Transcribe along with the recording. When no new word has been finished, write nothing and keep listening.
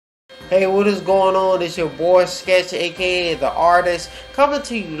Hey, what is going on? It's your boy Sketch, aka The Artist, coming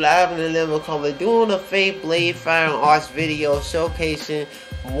to you live in the living color, doing a fake blade fine arts video showcasing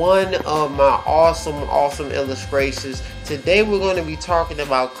one of my awesome illustrations. Today we're going to be talking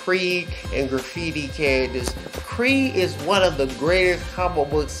about Creed and graffiti characters. Creed is one of the greatest comic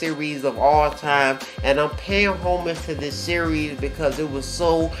book series of all time, and I'm paying homage to this series because it was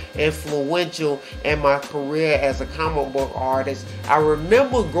so influential in my career as a comic book artist. I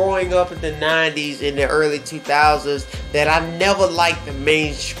remember growing up in the 90s and the early 2000s that I never liked the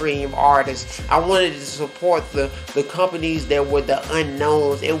mainstream artists. I wanted to support the companies that were the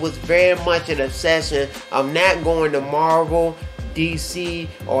unknowns. It was very much an obsession of not going to Marvel, DC,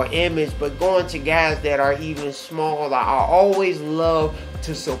 or Image, but going to guys that are even smaller. I always love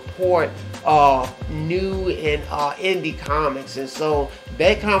to support new and indie comics, and so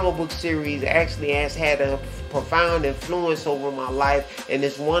that comic book series actually has had a profound influence over my life, and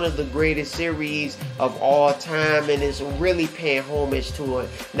it's one of the greatest series of all time, and it's really paying homage to it.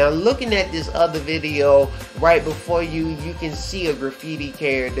 Now, looking at this other video right before you can see a graffiti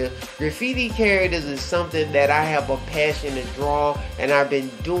character. Graffiti characters is something that I have a passion to draw, and I've been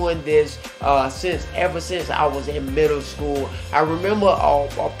doing this ever since I was in middle school. I remember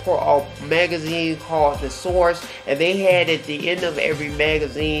a magazine called The Source, and they had at the end of every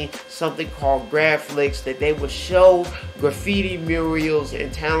magazine something called Graphics that they would show graffiti murals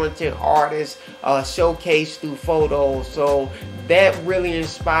and talented artists showcased through photos. So that really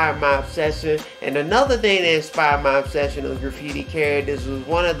inspired my obsession. And another thing that inspired my obsession of graffiti characters was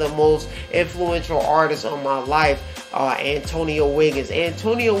one of the most influential artists of my life, Antonio Wiggins.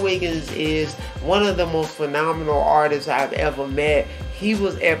 Antonio Wiggins is one of the most phenomenal artists I've ever met. He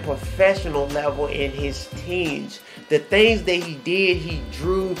was at professional level in his teens. The things that he did, he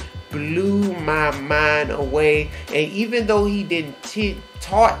drew, blew my mind away. And even though he didn't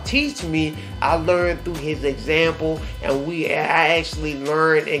teach me, I learned through his example, and I actually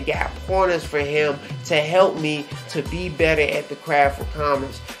learned and got pointers for him to help me to be better at the craft of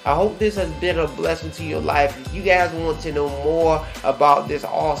comics. I hope this has been a blessing to your life. If you guys want to know more about this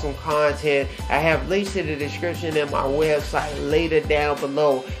awesome content, I have links to the description and my website later down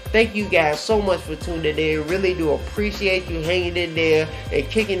below. Thank you guys so much for tuning in. Really do appreciate you hanging in there and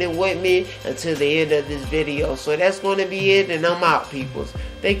kicking it with me until the end of this video. So that's going to be it, and I'm out, peoples.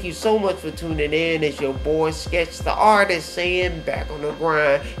 Thank you so much for tuning in. It's your boy Sketch the Artist saying, back on the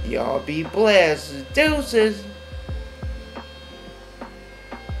grind. Y'all be blessed. Deuces.